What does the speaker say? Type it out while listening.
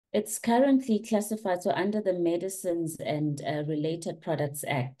It's currently classified, so under the Medicines and Related Products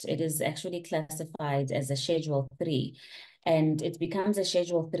Act, it is actually classified as a Schedule 3. And it becomes a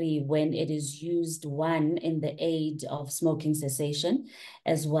Schedule 3 when it is used, one, in the aid of smoking cessation,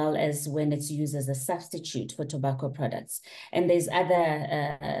 as well as when it's used as a substitute for tobacco products. And there's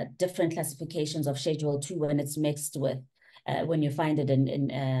other different classifications of Schedule 2 when it's mixed with when you find it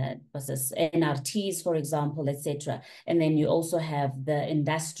in what's this, NRTs, for example, etc. And then you also have the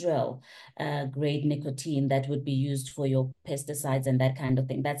industrial grade nicotine that would be used for your pesticides and that kind of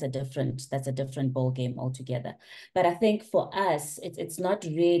thing. That's a different ball game altogether. But I think for us, it's not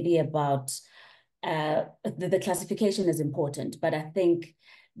really about the classification is important, but I think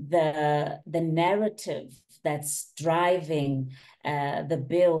the narrative that's driving the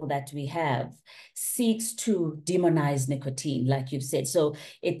bill that we have seeks to demonize nicotine, like you've said. So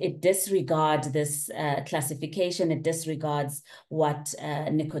it disregards this classification. It disregards what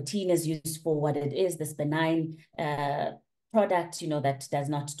nicotine is used for, what it is, this benign product, that does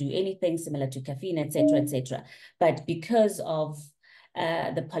not do anything, similar to caffeine, etc., etc. But because of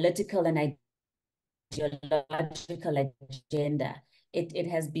the political and ideological agenda, it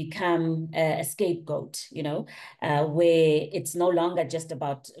has become a scapegoat, where it's no longer just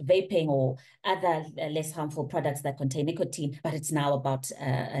about vaping or other less harmful products that contain nicotine, but it's now about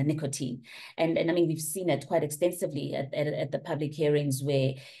nicotine. And I mean, we've seen it quite extensively at the public hearings,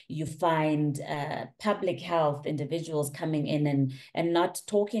 where you find public health individuals coming in and not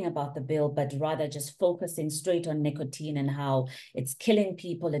talking about the bill, but rather just focusing straight on nicotine and how it's killing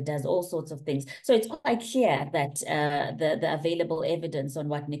people. It does all sorts of things. So it's quite clear that the available evidence on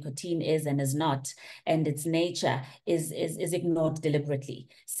what nicotine is and is not, and its nature is ignored deliberately,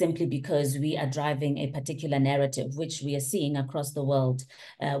 simply because we are driving a particular narrative, which we are seeing across the world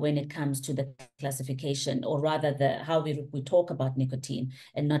when it comes to the classification, or rather how we talk about nicotine,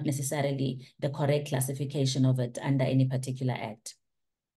 and not necessarily the correct classification of it under any particular act.